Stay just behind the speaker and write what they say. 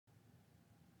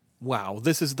Wow,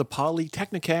 this is the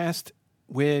Polytechnicast,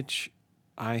 which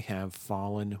I have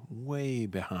fallen way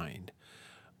behind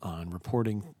on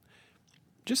reporting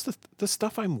just the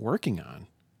stuff I'm working on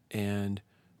and,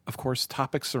 of course,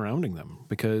 topics surrounding them,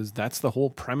 because that's the whole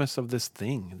premise of this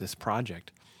thing, this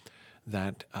project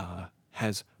that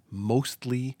has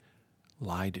mostly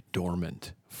lied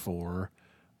dormant for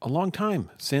a long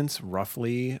time, since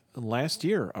roughly last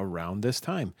year around this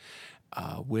time.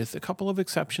 With a couple of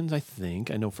exceptions, I think.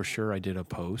 I know for sure I did a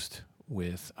post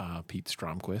with Pete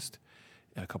Stromquist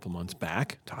a couple months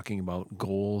back talking about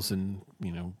goals and,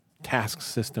 task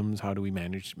systems. How do we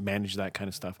manage that kind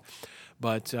of stuff?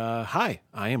 But hi,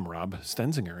 I am Rob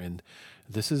Stenzinger, and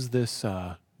this is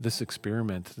this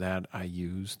experiment that I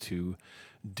use to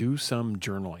do some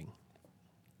journaling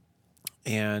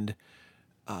and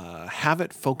have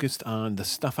it focused on the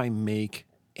stuff I make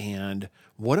and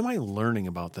what am I learning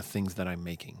about the things that I'm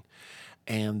making.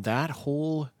 And that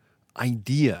whole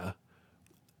idea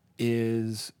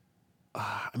is,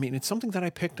 it's something that I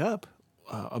picked up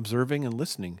observing and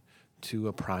listening to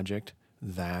a project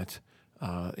that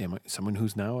someone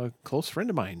who's now a close friend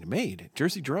of mine made,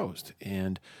 Jersey Drozd.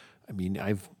 And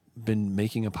I've been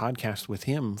making a podcast with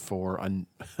him for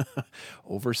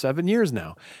over 7 years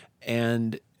now.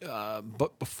 And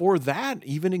but before that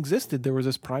even existed, there was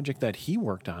this project that he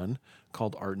worked on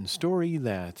called Art and Story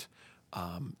that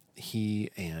he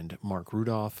and Mark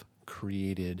Rudolph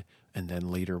created, and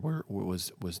then later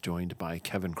was joined by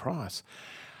Kevin Cross.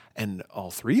 And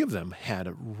all three of them had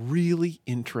a really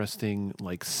interesting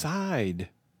side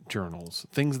journals,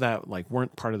 things that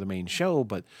weren't part of the main show,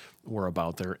 but were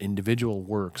about their individual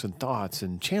works and thoughts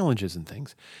and challenges and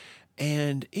things.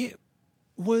 And it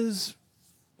was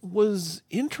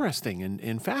interesting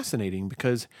and fascinating,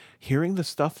 because hearing the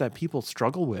stuff that people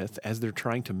struggle with as they're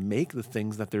trying to make the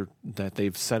things that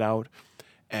they've set out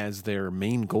as their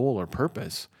main goal or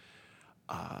purpose.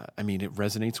 It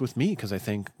resonates with me, because I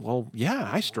think, well, yeah,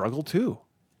 I struggle too.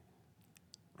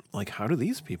 How do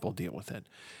these people deal with it?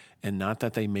 And not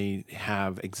that they may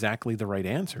have exactly the right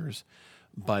answers,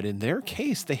 but in their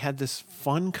case, they had this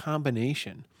fun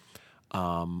combination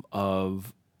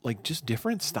of just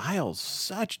different styles,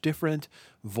 such different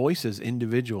voices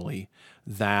individually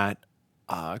that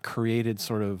created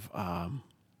sort of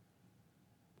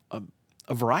a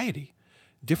variety,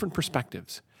 different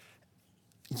perspectives,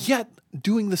 yet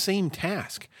doing the same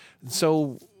task.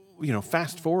 So,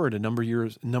 fast forward a number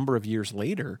of years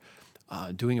later,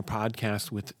 doing a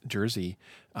podcast with Jersey,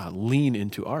 Lean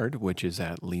Into Art, which is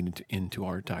at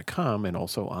leanintoart.com, and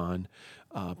also on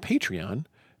Patreon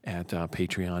at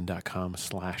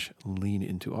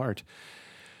patreon.com/leanintoart,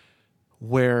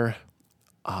 where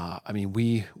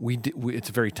it's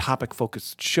a very topic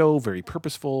focused show, very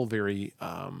purposeful, very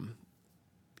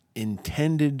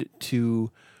intended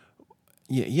to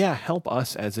help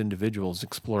us as individuals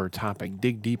explore a topic,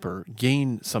 dig deeper,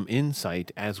 gain some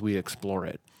insight as we explore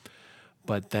it.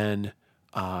 But then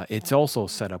it's also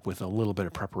set up with a little bit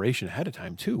of preparation ahead of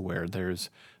time too, where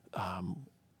there's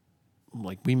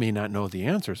we may not know the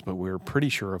answers, but we're pretty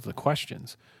sure of the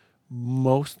questions,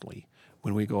 mostly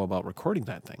when we go about recording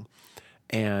that thing.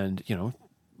 And,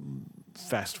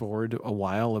 fast forward a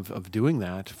while of doing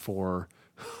that for,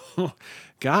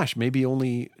 gosh, maybe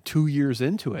only 2 years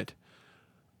into it.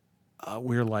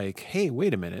 We're like, hey,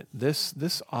 wait a minute. This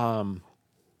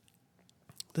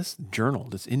journal,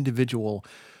 this individual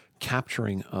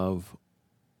capturing of,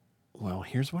 well,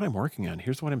 here's what I'm working on.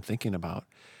 Here's what I'm thinking about.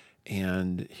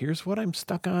 And here's what I'm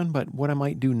stuck on, but what I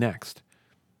might do next.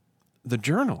 The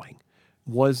journaling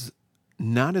was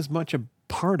not as much a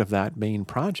part of that main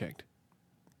project,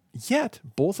 yet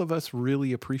both of us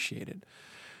really appreciate it.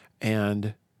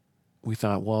 And we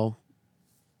thought, well,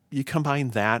 you combine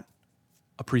that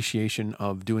appreciation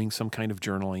of doing some kind of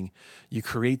journaling, you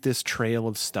create this trail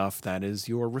of stuff that is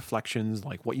your reflections,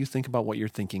 what you think about what you're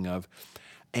thinking of.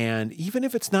 And even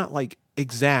if it's not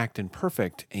exact and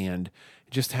perfect, and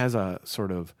it just has a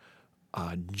sort of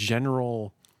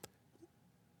general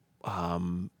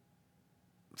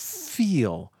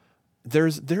feel, there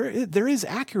is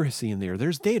accuracy in there.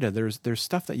 There's data. There's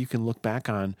stuff that you can look back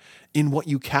on in what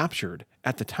you captured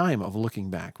at the time of looking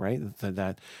back, right?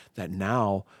 That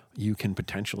now you can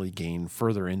potentially gain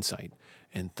further insight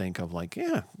and think of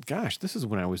gosh, this is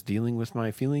when I was dealing with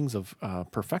my feelings of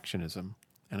perfectionism,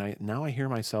 and I hear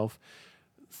myself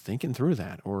thinking through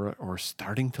that, or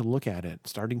starting to look at it,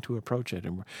 starting to approach it,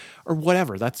 or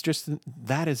whatever.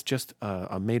 That is just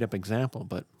a made up example,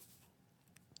 but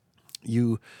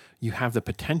you have the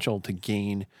potential to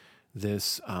gain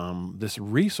this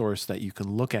resource that you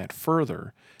can look at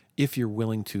further if you're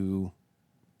willing to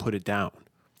put it down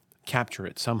capture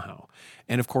it somehow.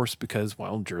 And of course, because,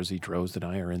 well, Jersey Droz and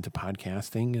I are into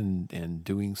podcasting and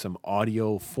doing some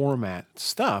audio format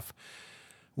stuff,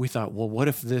 we thought, well, what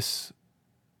if this,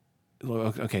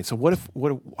 okay, so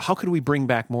how could we bring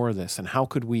back more of this? And how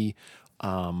could we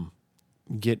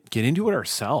get into it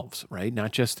ourselves, right?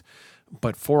 Not just,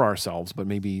 but for ourselves, but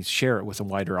maybe share it with a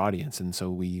wider audience. And so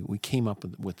we came up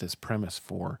with this premise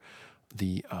for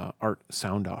the Art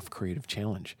Sound Off Creative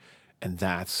Challenge. And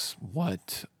that's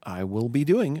what I will be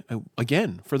doing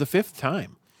again for the 5th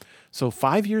time. So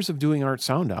 5 years of doing Art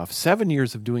Sound Off, 7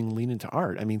 years of doing Lean Into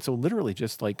Art. I mean, so literally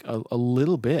just like a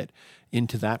little bit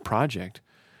into that project's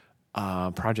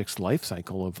life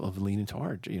cycle of Lean Into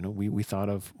Art. You know, we thought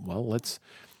of, well, let's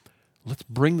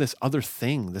bring this other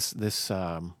thing, this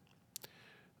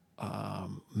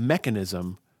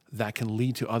mechanism that can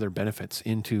lead to other benefits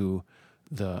into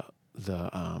the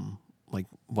like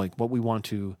what we want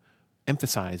to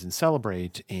emphasize and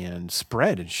celebrate and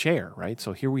spread and share, right?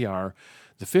 So here we are,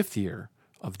 the 5th year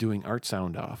of doing Art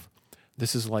Sound Off.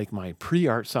 This is like my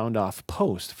pre-Art Sound Off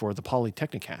post for the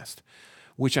Polytechnicast,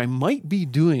 which I might be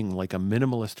doing like a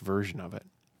minimalist version of it.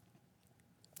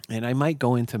 And I might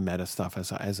go into meta stuff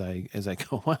as I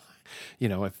go. You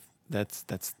know, if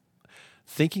that's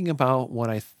thinking about what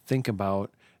I think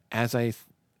about as I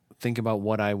think about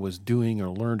what I was doing or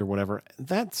learned or whatever.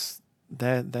 That's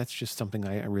just something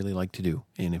I really like to do.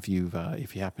 And if you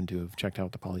happen to have checked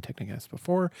out the Polytechnicast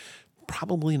before,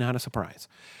 probably not a surprise.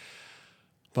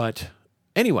 But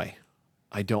anyway,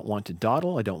 I don't want to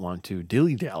dawdle. I don't want to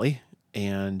dilly-dally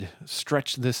and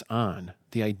stretch this on.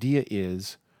 The idea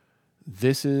is,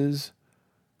 this is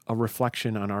a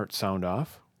reflection on Art Sound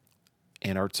Off,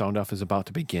 and Art Sound Off is about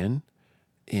to begin.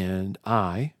 And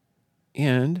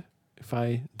if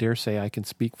I dare say I can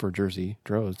speak for Jersey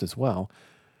Droz as well,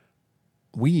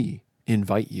 we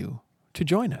invite you to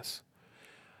join us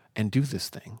and do this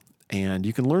thing. And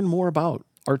you can learn more about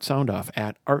Art Sound Off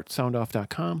at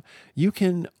artsoundoff.com. You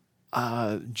can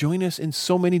join us in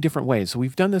so many different ways. So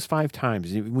we've done this 5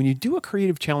 times. When you do a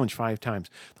creative challenge 5 times,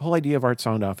 the whole idea of Art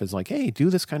Sound Off is like, hey, do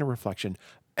this kind of reflection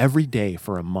every day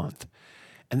for a month.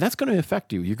 And that's going to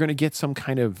affect you. You're going to get some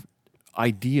kind of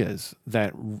ideas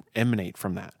that emanate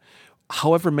from that.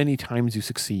 However many times you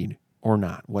succeed or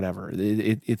not, whatever.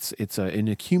 It's an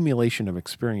accumulation of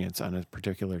experience on a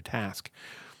particular task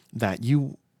that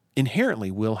you inherently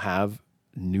will have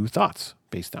new thoughts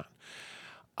based on.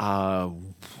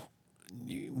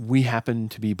 We happen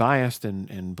to be biased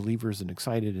and believers and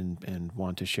excited and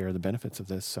want to share the benefits of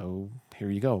this. So here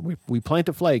you go. We plant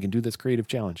a flag and do this creative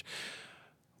challenge.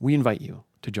 We invite you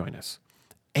to join us.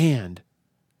 And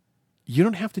you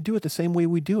don't have to do it the same way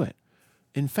we do it.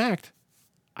 In fact,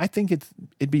 I think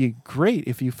it'd be great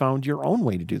if you found your own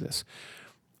way to do this.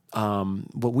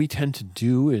 What we tend to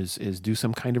do is do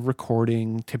some kind of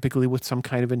recording, typically with some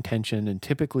kind of intention, and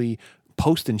typically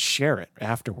post and share it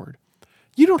afterward.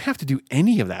 You don't have to do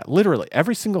any of that. Literally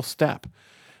every single step.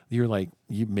 You're like,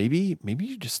 maybe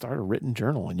you just start a written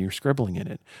journal and you're scribbling in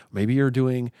it. Maybe you're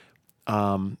doing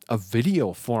a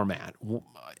video format.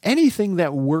 Anything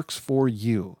that works for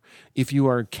you. If you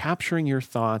are capturing your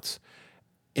thoughts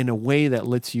in a way that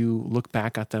lets you look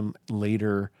back at them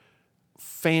later,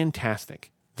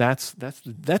 fantastic. That's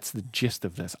the gist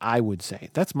of this, I would say.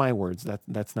 That's my words.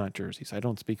 That's not Jersey's. I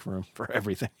don't speak for him for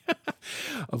everything.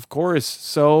 Of course.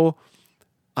 So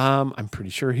I'm pretty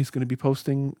sure he's going to be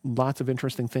posting lots of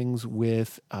interesting things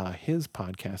with his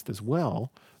podcast as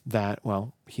well.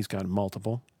 He's got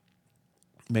multiple.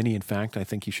 Many, in fact. I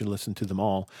think you should listen to them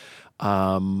all.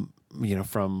 From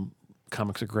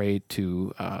Comics Are Great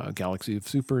to Galaxy of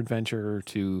Super Adventure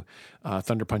to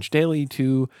Thunder Punch Daily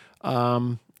to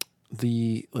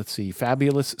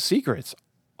Fabulous Secrets.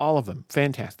 All of them.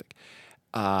 Fantastic.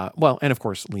 And of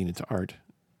course, Lean Into Art.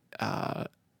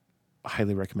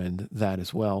 Highly recommend that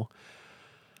as well.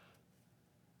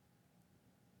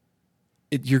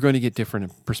 You're going to get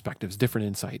different perspectives, different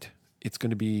insight. It's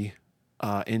going to be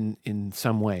in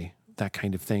some way that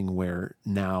kind of thing where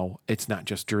now it's not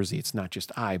just Jersey, it's not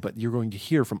just I, but you're going to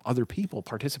hear from other people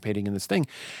participating in this thing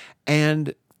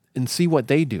and see what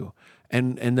they do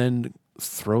and then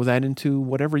throw that into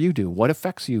whatever you do. What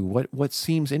affects you? What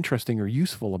seems interesting or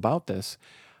useful about this?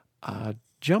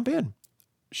 Jump in.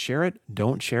 Share it,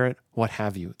 don't share it, what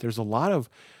have you. There's a lot of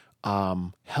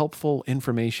helpful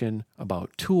information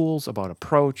about tools, about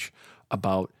approach,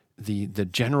 about the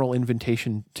general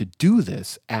invitation to do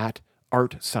this at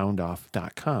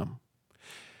artsoundoff.com.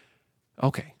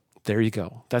 Okay, there you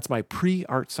go. That's my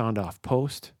pre-Art Sound Off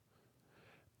post.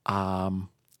 I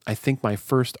think my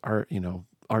first Art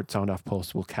Sound Off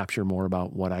post will capture more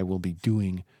about what I will be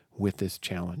doing with this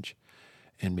challenge.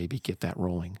 and maybe get that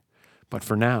rolling. But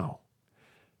for now,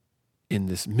 in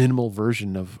this minimal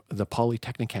version of the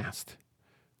Polytechnicast,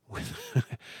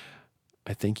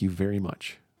 I thank you very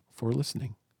much for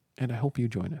listening, and I hope you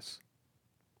join us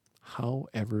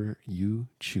however you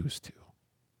choose to.